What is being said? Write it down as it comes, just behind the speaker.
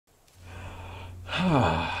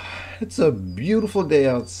It's a beautiful day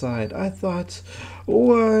outside. I thought,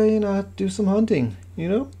 why not do some hunting?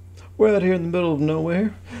 We're out here in the middle of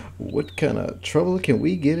nowhere. What kind of trouble can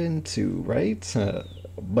we get into, right?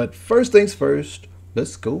 But first things first,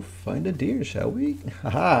 let's go find a deer, shall we?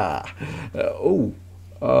 Haha. Oh,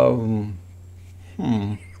 um,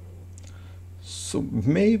 hmm. So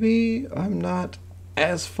maybe I'm not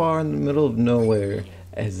as far in the middle of nowhere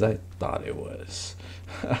as I thought it was.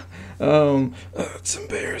 It's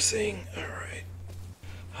embarrassing. All right.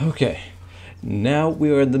 Okay. Now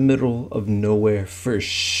we are in the middle of nowhere for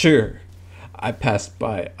sure. I passed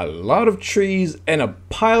by a lot of trees and a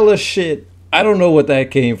pile of shit. I don't know what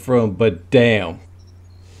that came from, but damn.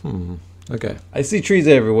 Okay. I see trees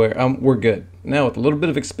everywhere. We're good. Now, with a little bit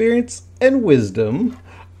of experience and wisdom,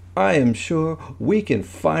 I am sure we can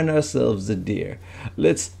find ourselves a deer.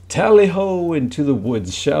 Let's tally-ho into the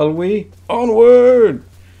woods, shall we? Onward!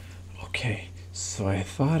 Okay, so I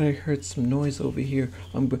thought I heard some noise over here.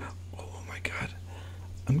 Oh my god.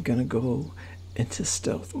 I'm gonna go into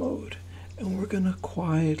stealth mode, and we're gonna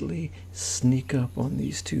quietly sneak up on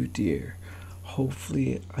these two deer.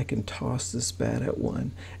 Hopefully I can toss this bat at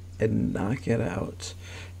one and knock it out.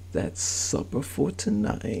 That's supper for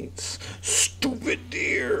tonight. Stupid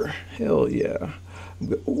deer. Hell yeah.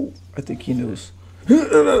 Oh, I think he knows.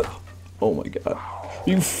 Oh my god.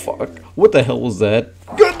 You fuck. What the hell was that?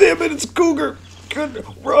 God damn it, it's a cougar. Good.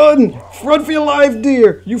 Run. Run for your life,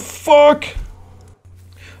 deer. You fuck.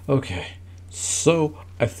 Okay. So,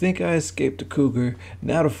 I think I escaped a cougar.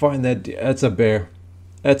 Now to find that deer. That's a bear.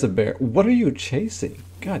 That's a bear. What are you chasing?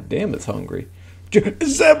 God damn, it's hungry.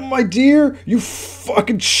 Is that my deer? You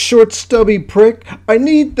fucking short stubby prick. I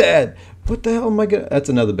need that. What the hell am I gonna... That's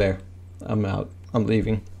another bear. I'm out. I'm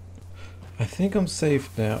leaving. I think I'm safe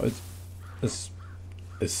now. Is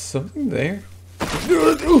something there?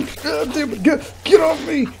 God damn it. Get off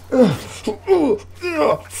me.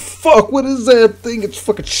 Fuck, what is that thing? It's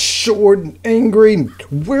fucking short and angry.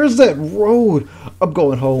 Where's that road? I'm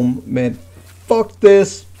going home, man. Fuck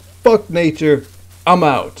this. Fuck nature. I'm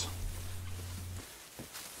out.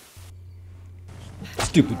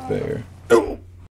 Stupid bear.